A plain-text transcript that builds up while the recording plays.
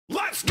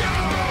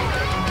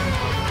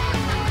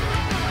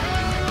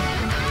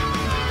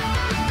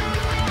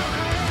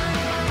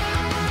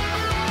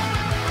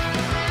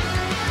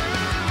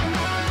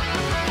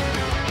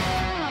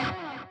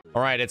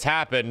All right, it's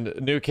happened.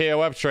 New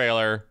KOF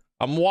trailer.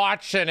 I'm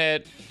watching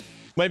it.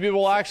 Maybe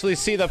we'll actually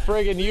see the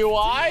friggin'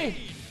 UI.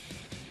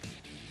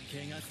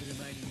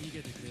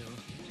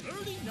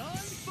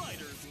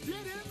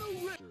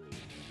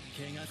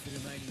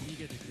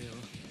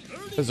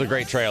 This is a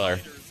great trailer.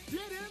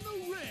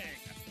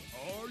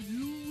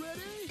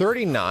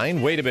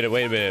 39? Wait a minute,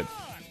 wait a minute.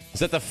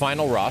 Is that the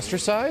final roster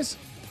size?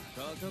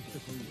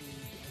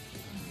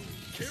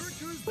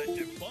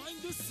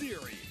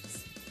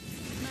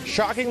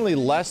 Shockingly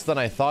less than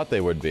I thought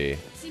they would be.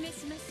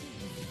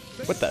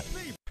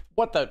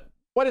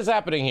 What is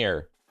happening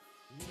here?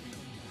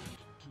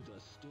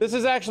 This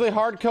is actually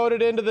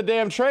hard-coded into the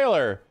damn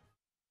trailer.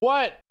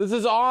 What? This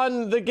is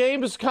on the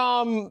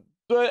Gamescom,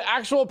 the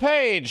actual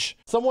page.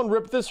 Someone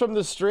ripped this from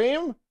the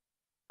stream?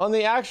 On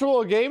the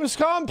actual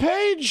Gamescom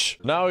page?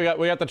 Now we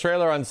got the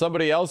trailer on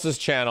somebody else's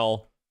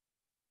channel.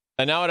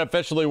 And now it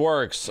officially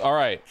works. All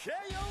right.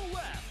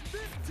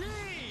 KOFXV.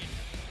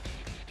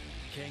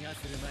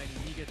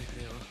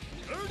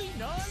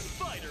 39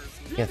 fighters.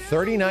 Yeah,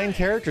 39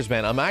 characters,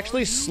 man. I'm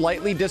actually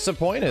slightly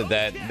disappointed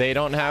that they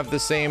don't have the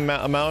same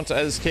amount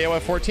as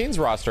KOF14's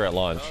roster at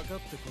launch.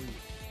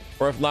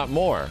 Or if not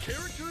more.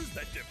 Characters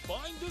that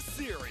define the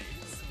series.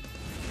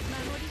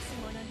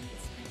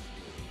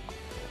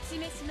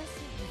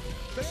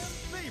 Fan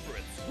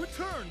favorites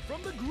return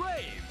from the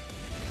grave.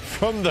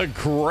 From the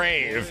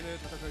grave.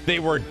 They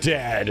were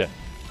dead.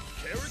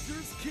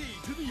 Characters key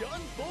to the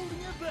unfolding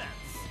events.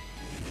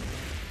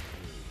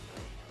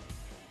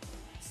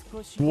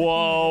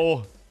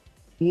 Whoa.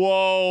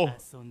 Whoa. Whoa.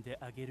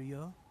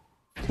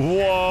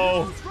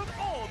 Heroes from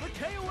all the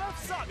KOF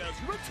sagas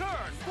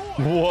return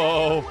for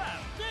Whoa.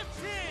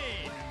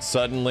 KOF15.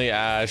 Suddenly,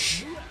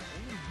 Ash.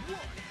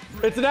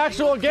 It's an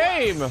actual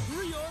game.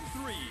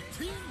 3-on-3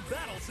 team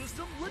battle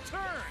system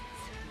returns.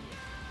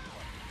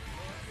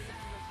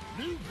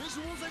 New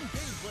visuals and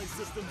gameplay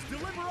systems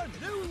deliver a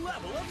new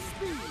level of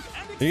speed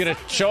and You gonna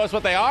show us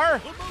what they are?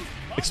 the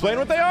most Explain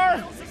what they are?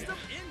 battle system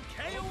in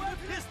KOF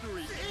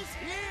history is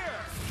here.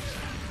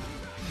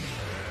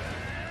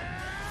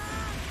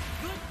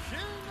 The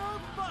King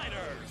of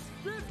Fighters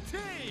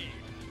 15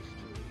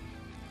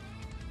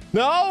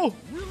 No?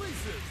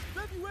 releases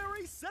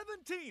February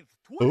 17th,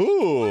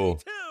 Ooh.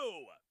 2022.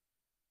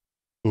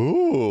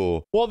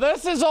 Ooh. Well,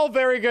 this is all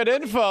very good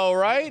info,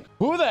 right?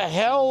 Who the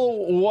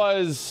hell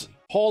was...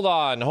 Hold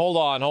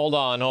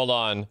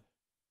on.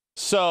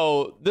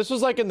 So this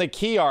was like in the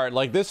key art.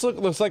 Like this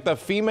looks like the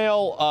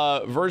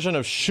female version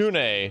of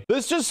Shune.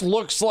 This just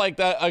looks like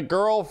a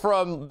girl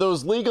from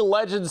those League of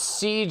Legends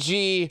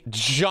CG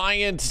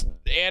giant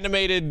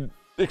animated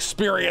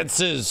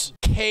experiences.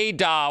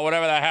 K-Da,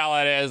 whatever the hell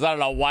it is. I don't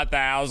know what the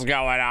hell's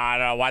going on. I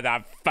don't know what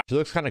the fuck. She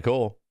looks kind of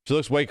cool. She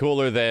looks way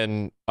cooler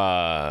than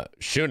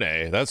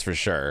Shune, that's for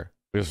sure.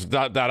 It's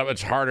not that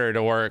much harder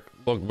to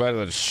look better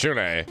than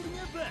Shune.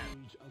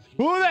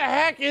 Who the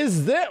heck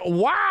is this?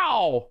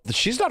 Wow!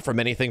 She's not from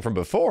anything from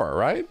before,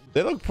 right?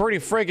 They look pretty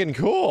freaking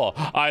cool.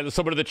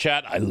 Someone in the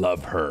chat, I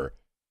love her.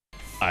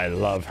 I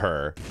love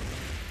her.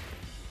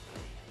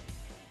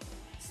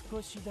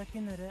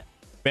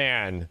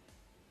 Man.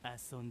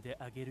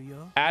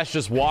 Ash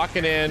just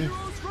walking in.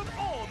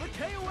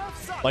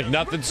 Like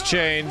nothing's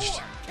changed.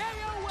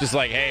 Just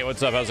like, hey,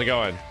 what's up? How's it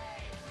going?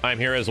 I'm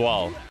here as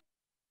well.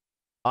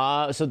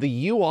 So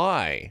the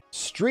UI.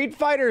 Street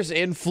Fighter's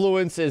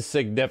influence is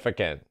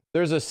significant.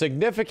 There's a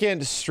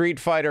significant Street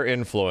Fighter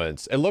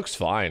influence. It looks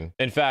fine.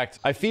 In fact,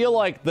 I feel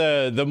like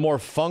the more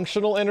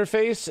functional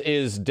interface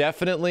is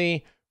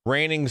definitely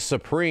reigning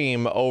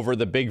supreme over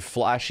the big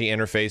flashy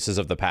interfaces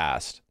of the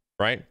past,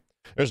 right?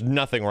 There's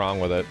nothing wrong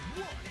with it.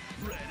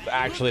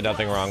 Actually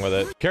nothing wrong with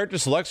it. Character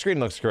select screen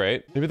looks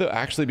great. Maybe there'll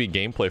actually be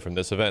gameplay from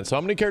this event. So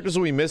how many characters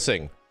are we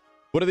missing?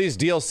 What are these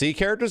DLC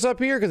characters up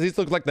here? Because these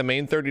look like the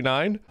main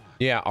 39.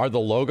 Yeah, are the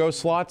logo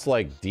slots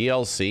like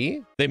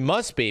DLC? They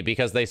must be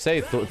because they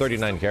say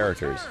 39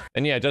 characters.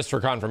 And yeah, just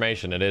for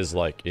confirmation, it is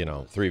like, you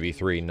know,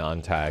 3v3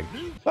 non-tag.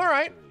 All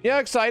right, yeah,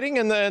 exciting.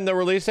 And then the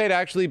release date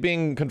actually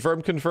being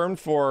confirmed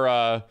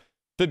for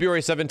February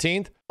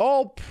 17th.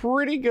 All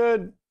pretty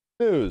good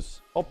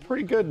news. All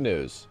pretty good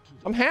news.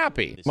 I'm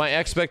happy. My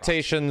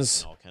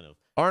expectations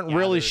aren't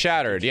really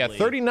shattered. Yeah,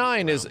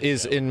 39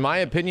 is in my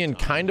opinion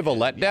kind of a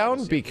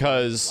letdown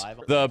because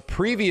the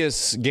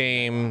previous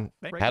game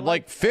had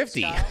like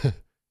 50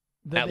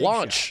 at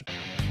launch.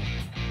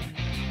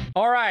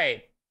 All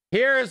right,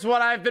 here's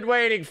what I've been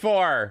waiting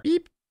for.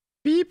 Beep,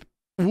 beep.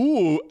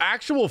 Ooh,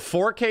 actual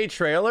 4K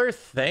trailer.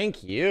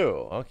 Thank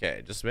you.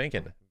 Okay, just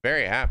making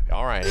very happy.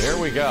 All right, here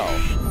we go.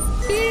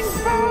 Bing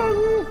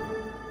bong.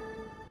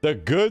 The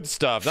good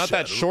stuff, not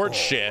that short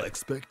shit.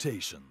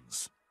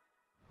 Expectations.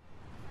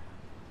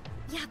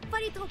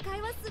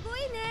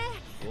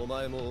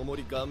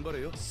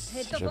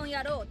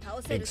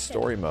 Big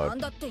story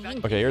mode.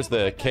 Okay, here's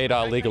the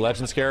K-Da League of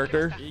Legends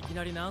character.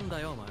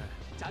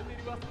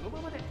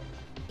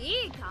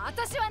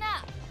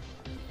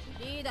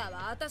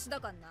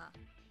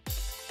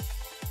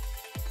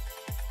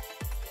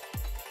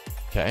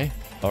 Okay,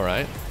 all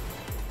right.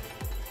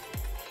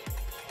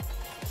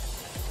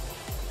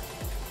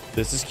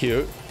 This is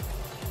cute.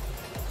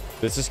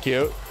 This is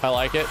cute. I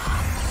like it.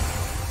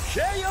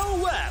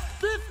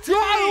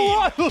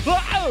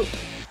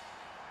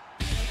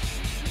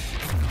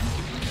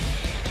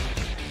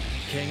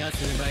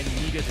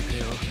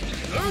 KOFXV.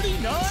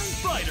 39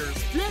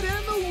 fighters get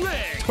in the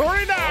ring.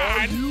 39.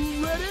 Are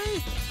you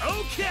ready?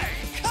 Okay.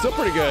 Still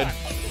pretty good.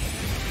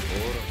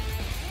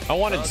 I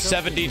wanted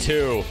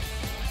 72.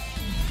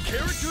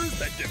 Characters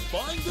that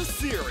define the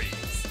series.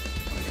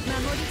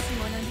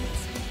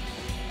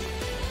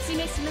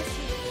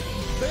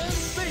 Fan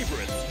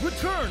favorites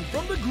return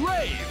from the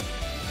grave.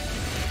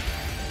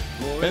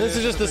 And this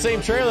is just the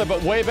same trailer,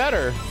 but way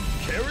better.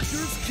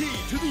 Characters key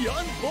to the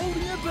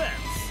unfolding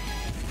events.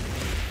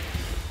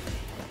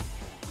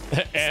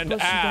 And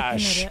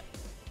Ash.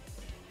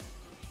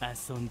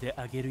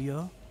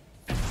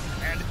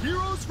 And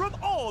heroes from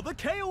all the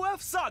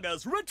KOF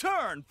sagas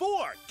return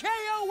for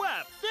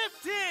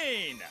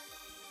KOF15.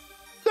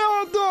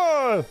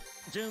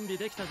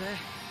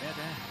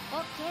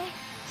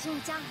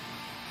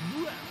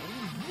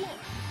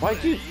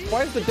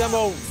 Why is the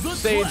demo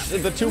stage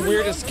the two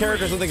weirdest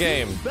characters in the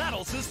game?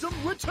 Battle system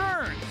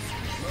returns.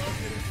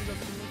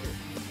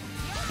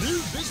 New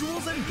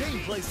visuals and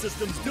gameplay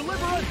systems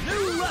deliver a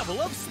new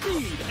level of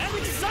speed and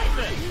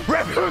excitement.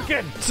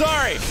 Repuken!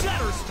 Sorry.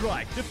 Shatter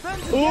Strike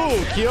defends.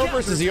 Ooh, Kyo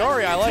versus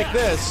Iori. I like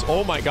this.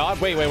 Oh my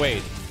god. Wait.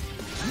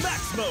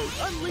 Max mode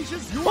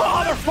unleashes your.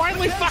 Oh, they're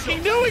finally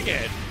fucking doing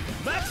it.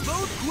 Max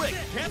mode quick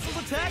cancels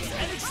attacks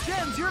and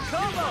extends your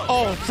combo.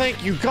 Oh,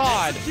 thank you,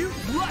 God. Execute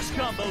rush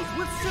combos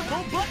with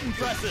simple button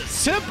presses.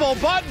 Simple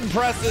button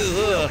presses.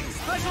 Ugh.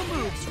 Special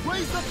moves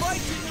raise the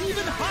fight to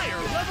even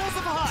higher levels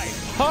of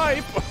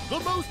hype. Hype. The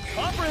most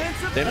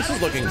comprehensive. Damn, this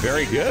is looking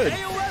very good.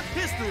 KOF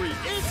history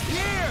is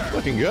here.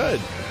 Looking good.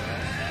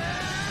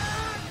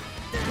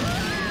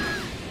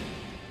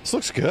 This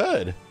looks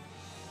good.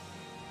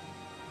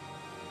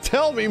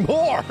 Tell me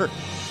more.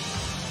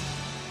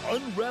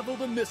 Unravel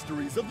the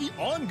mysteries of the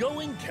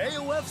ongoing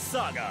KOF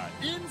saga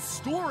in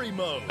story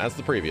mode. That's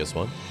the previous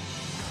one.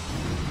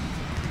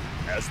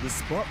 As the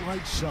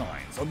spotlight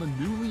shines on the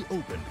newly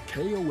opened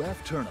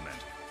KOF tournament,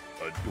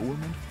 a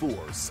dormant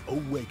force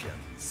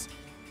awakens.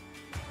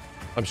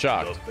 I'm The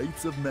shocked.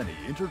 fates of many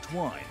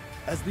intertwine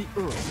as the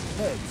Earth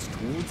heads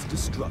towards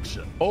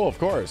destruction. Oh, of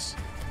course.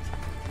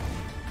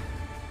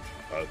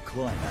 A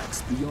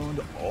climax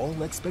beyond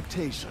all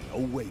expectation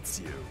awaits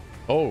you.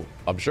 Oh,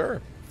 I'm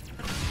sure.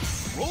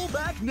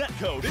 Rollback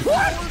netcode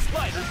empowers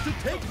fighters to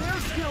take their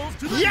skills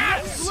to the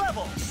next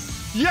level.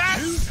 Yes!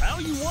 Choose how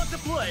you want to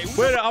play. With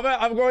Wait,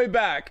 I'm going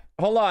back.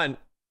 Hold on.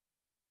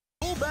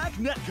 Rollback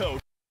netcode.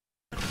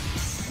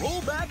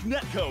 Rollback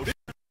netcode.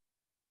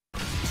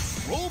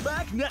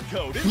 Rollback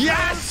netcode empowers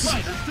Yes!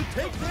 fighters to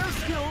take their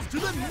skills to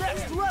the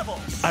next level.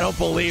 I don't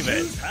believe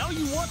it. Choose how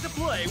you want to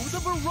play with a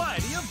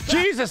variety of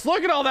Jesus,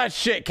 look at all that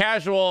shit.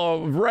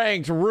 Casual,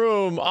 ranked,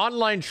 room,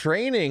 online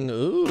training.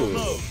 Ooh.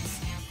 modes.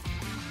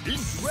 In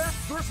draft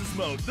versus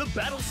mode, the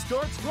battle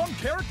starts from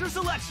character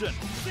selection.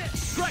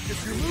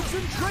 Practice your moves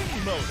in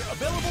training mode,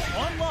 available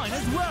online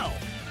as well.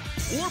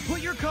 Or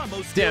put your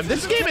combos. Damn,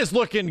 this game is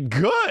looking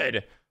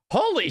good.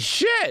 Holy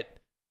shit.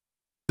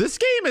 This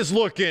game is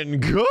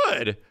looking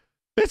good.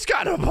 It's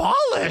got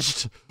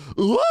abolished.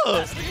 Look.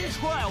 Testing in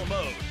trial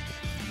mode.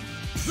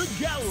 The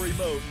gallery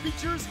mode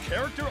features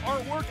character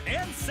artwork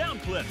and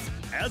sound clips,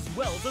 as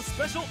well as a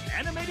special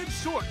animated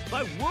short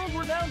by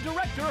world-renowned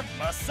director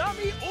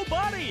Masami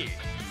Obari.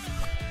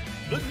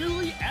 The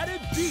newly added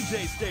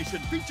DJ station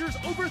features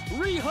over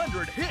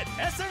 300 hit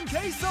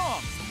SNK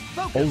songs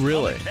focused on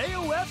the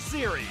KOF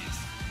series.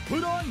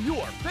 Put on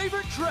your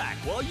favorite track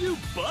while you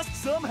bust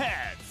some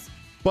heads.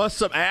 Bust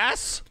some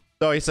ass?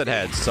 Oh, he said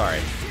heads.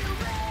 Sorry.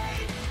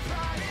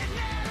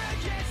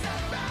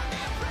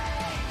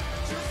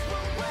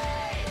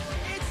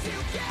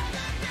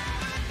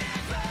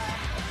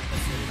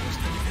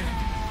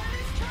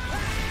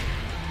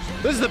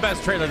 This is the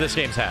best trailer this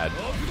game's had.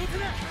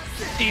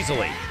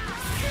 Easily.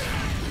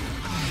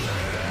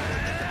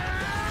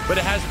 But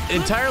it has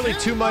entirely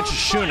too much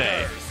Shune.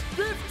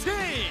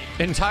 15.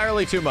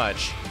 Entirely too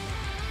much.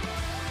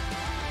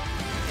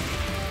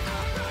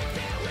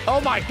 Oh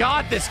my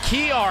god, this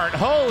key art.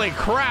 Holy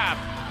crap.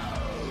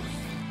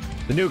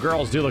 The new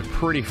girls do look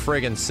pretty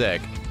friggin'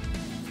 sick.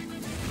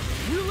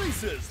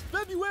 Releases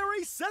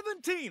February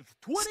 17th,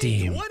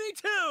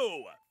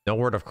 2022. No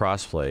word of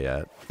crossplay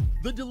yet.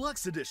 The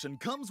deluxe edition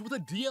comes with a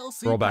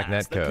DLC Rollback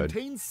pass that netcode.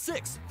 contains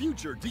 6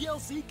 future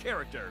DLC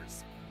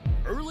characters.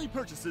 Early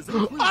purchases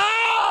include.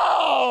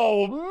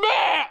 Oh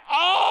man!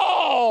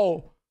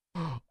 Oh!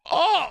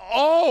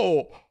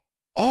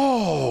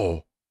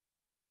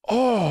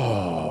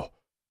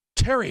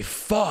 Terry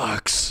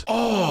Fox.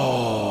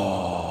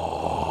 Oh!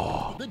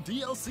 The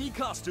DLC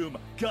costume,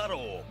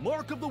 Garo,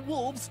 Mark of the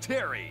Wolves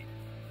Terry.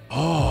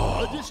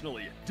 Oh!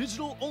 Additionally,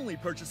 digital-only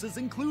purchases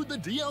include the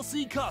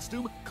DLC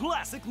costume,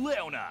 Classic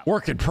Leona.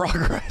 Work in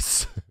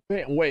progress.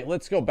 Wait,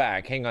 let's go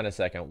back. Hang on a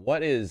second.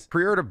 What is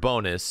pre-order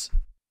bonus?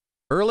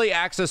 Early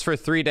access for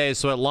 3 days,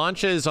 so it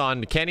launches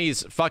on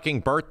Kenny's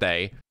fucking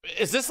birthday.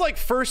 Is this like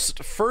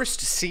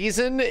first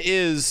season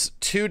is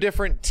 2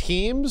 different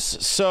teams?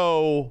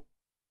 So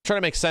trying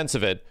to make sense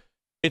of it.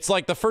 It's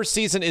like the first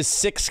season is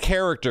 6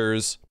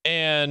 characters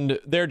and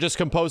they're just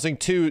composing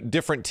 2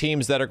 different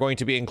teams that are going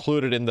to be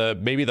included in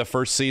maybe the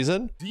first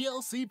season.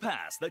 DLC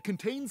pass that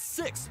contains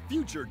 6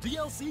 future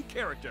DLC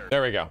characters.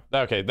 There we go.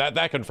 Okay,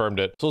 that confirmed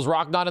it. So is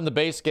Rock not in the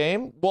base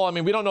game? Well, I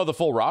mean, we don't know the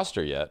full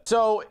roster yet.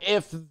 So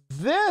if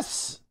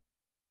this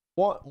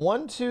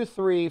 1, 2,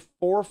 3,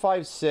 4,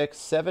 5, 6,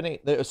 7,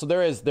 8. So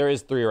there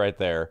is 3 right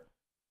there.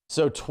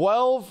 So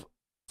 12,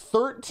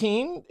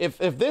 13. If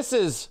this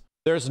is,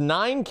 there's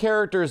 9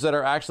 characters that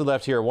are actually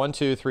left here. 1,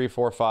 2, 3,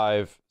 4,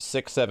 5,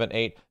 6, 7,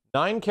 8.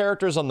 9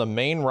 characters on the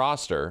main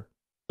roster.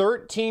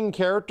 13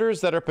 characters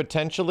that are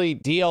potentially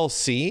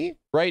DLC,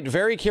 right?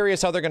 Very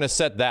curious how they're going to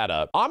set that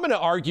up. I'm going to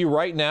argue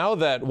right now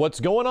that what's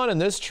going on in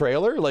this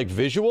trailer, like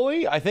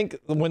visually, I think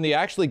when they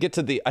actually get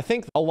to I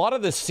think a lot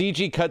of the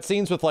CG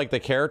cutscenes with like the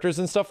characters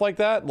and stuff like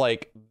that,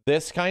 like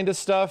this kind of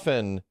stuff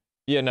and,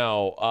 you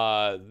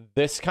know,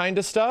 this kind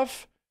of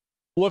stuff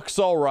looks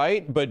all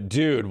right. But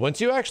dude, once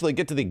you actually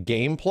get to the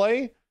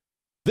gameplay,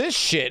 this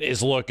shit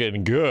is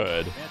looking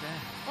good.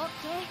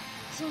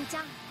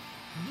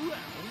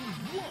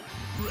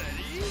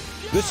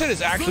 This shit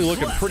is actually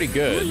looking pretty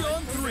good.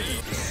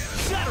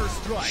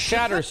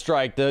 Shatter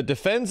Strike, the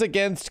defends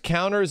against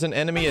counters and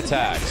enemy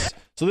attacks.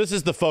 So this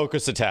is the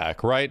focus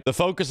attack, right? The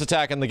focus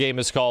attack in the game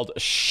is called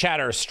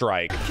Shatter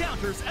Strike.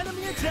 Counters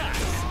enemy attacks.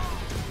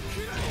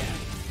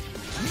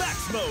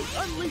 Max mode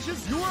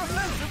unleashes your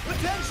offensive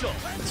potential.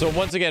 So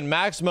once again,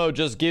 max mode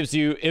just gives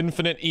you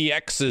infinite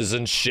EXs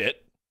and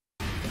shit.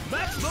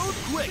 Max mode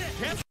quick.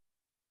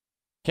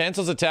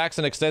 Cancels attacks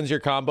and extends your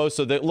combo,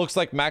 so that looks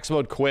like max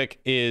mode quick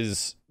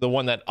is the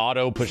one that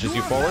auto pushes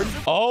you forward.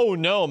 Oh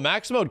no,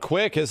 max mode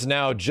quick is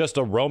now just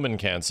a Roman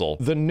cancel.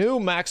 The new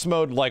max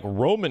mode like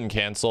Roman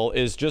cancel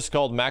is just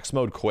called max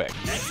mode quick.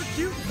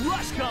 Execute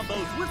rush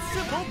combos with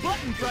simple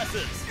button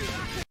presses.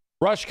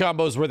 Rush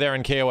combos were there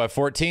in KOF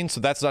 14, so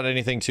that's not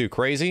anything too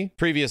crazy.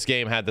 Previous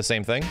game had the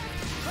same thing.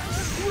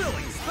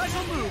 Thrilling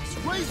special moves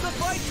raise the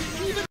fight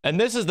to even. And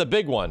this is the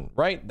big one,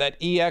 right? That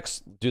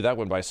EX, dude, that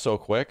went by so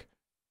quick.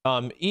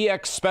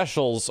 EX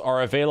specials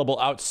are available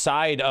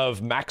outside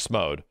of max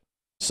mode.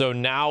 So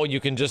now you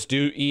can just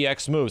do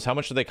EX moves. How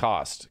much do they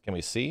cost? Can we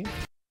see?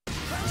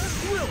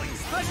 Thrilling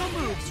special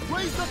moves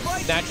raise the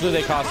fight. Naturally,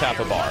 they cost half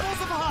a bar.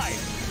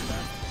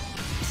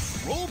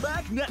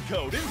 Rollback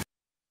netcode.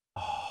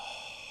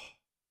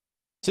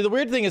 See, the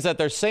weird thing is that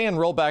they're saying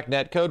rollback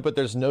netcode, but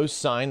there's no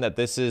sign that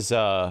this is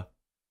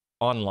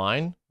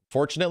online.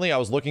 Fortunately, I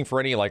was looking for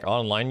any like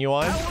online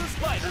UI.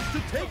 Fighters to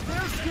take their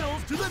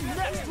skills to the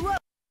next level.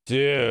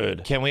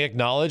 Dude, can we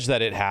acknowledge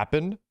that it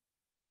happened?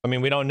 I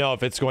mean, we don't know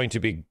if it's going to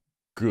be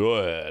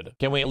good.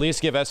 Can we at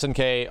least give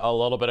SNK a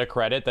little bit of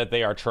credit that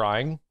they are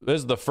trying?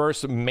 This is the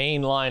first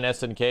mainline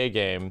SNK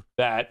game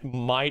that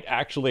might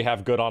actually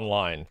have good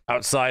online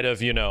outside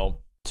of, you know,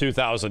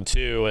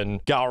 2002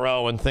 and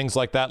Gaoro and things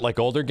like that, like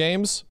older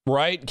games,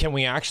 right? Can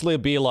we actually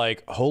be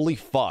like, holy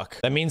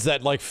fuck? That means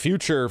that like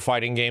future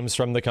fighting games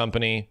from the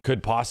company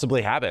could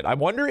possibly have it. I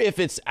wonder if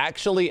it's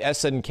actually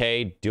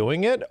SNK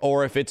doing it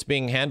or if it's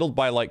being handled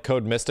by like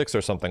Code Mystics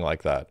or something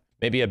like that.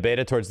 Maybe a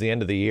beta towards the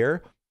end of the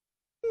year.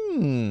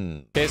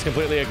 Case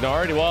completely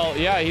ignored. Well,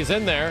 yeah, he's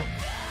in there.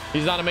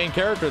 He's not a main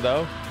character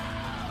though.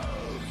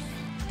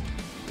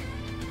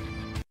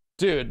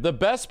 Dude, the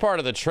best part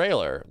of the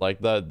trailer,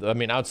 like I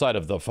mean, outside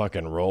of the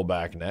fucking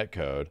rollback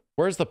netcode,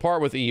 where's the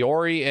part with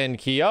Iori and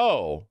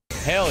Kyo?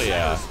 Hell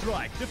yeah.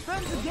 Strike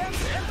defends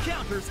against and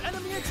counters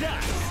enemy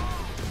attacks.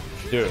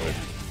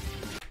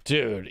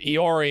 Dude,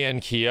 Iori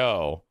and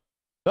Kyo.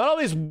 Not all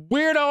these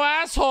weirdo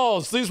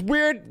assholes, these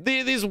weird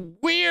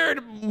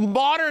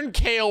modern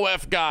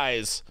KOF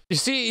guys. You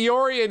see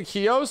Iori and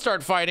Kyo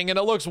start fighting and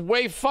it looks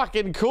way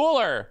fucking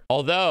cooler.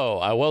 Although,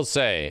 I will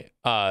say,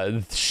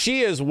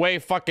 she is way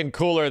fucking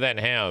cooler than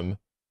him.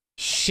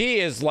 She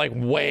is like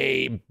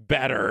way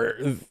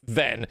better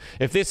than,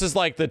 if this is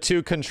like the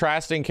 2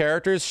 contrasting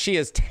characters, she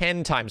is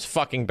 10 times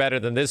fucking better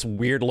than this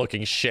weird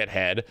looking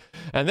shithead.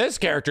 And this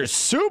character's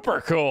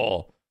super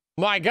cool.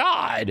 My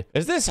God,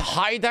 is this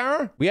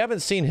Haidar? We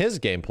haven't seen his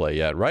gameplay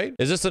yet, right?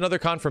 Is this another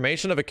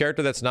confirmation of a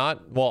character that's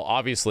not? Well,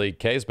 obviously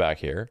Kay's back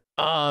here.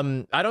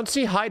 I don't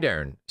see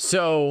Haidar.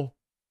 So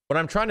what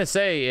I'm trying to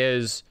say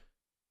is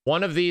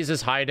one of these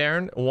is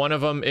Haidar. One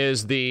of them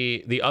is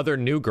the other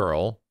new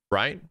girl,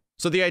 right?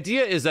 So the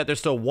idea is that there's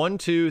still 1,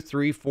 2,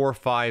 3, 4,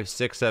 5,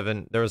 6,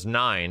 7. There's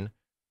 9.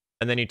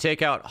 And then you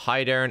take out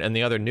Haidar and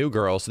the other new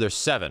girl. So there's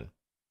 7.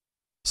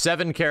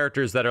 7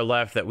 characters that are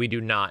left that we do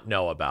not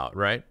know about,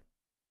 right?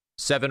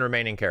 7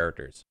 remaining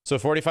characters. So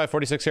 45,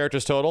 46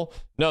 characters total.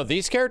 No,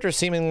 these characters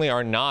seemingly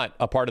are not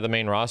a part of the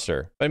main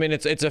roster. I mean,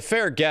 it's a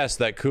fair guess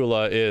that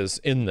Kula is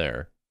in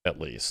there,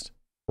 at least,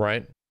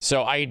 right?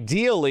 So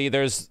ideally,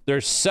 there's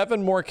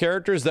 7 more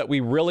characters that we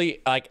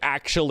really like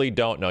actually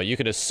don't know. You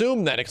could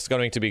assume that it's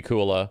going to be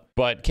Kula,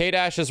 but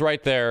K-Dash is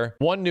right there.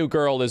 One new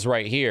girl is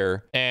right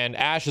here, and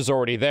Ash is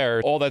already there.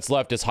 All that's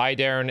left is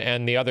Hydarin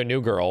and the other new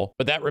girl,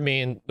 but that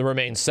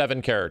remains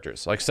 7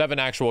 characters, like 7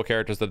 actual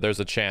characters that there's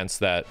a chance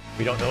that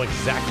we don't know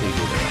exactly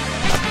who they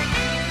are.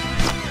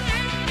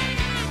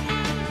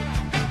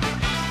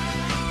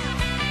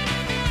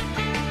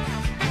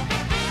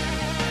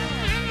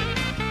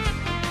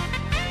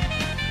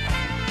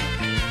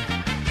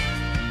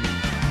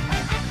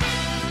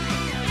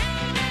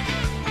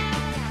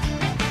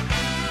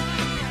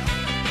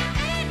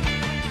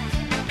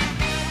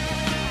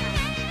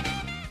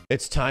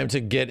 It's time to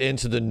get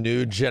into the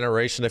new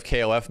generation of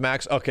KOF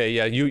Max. Okay,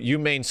 yeah, you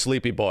main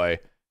Sleepy Boy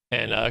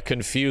and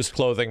Confused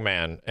Clothing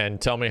Man,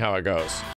 and tell me how it goes.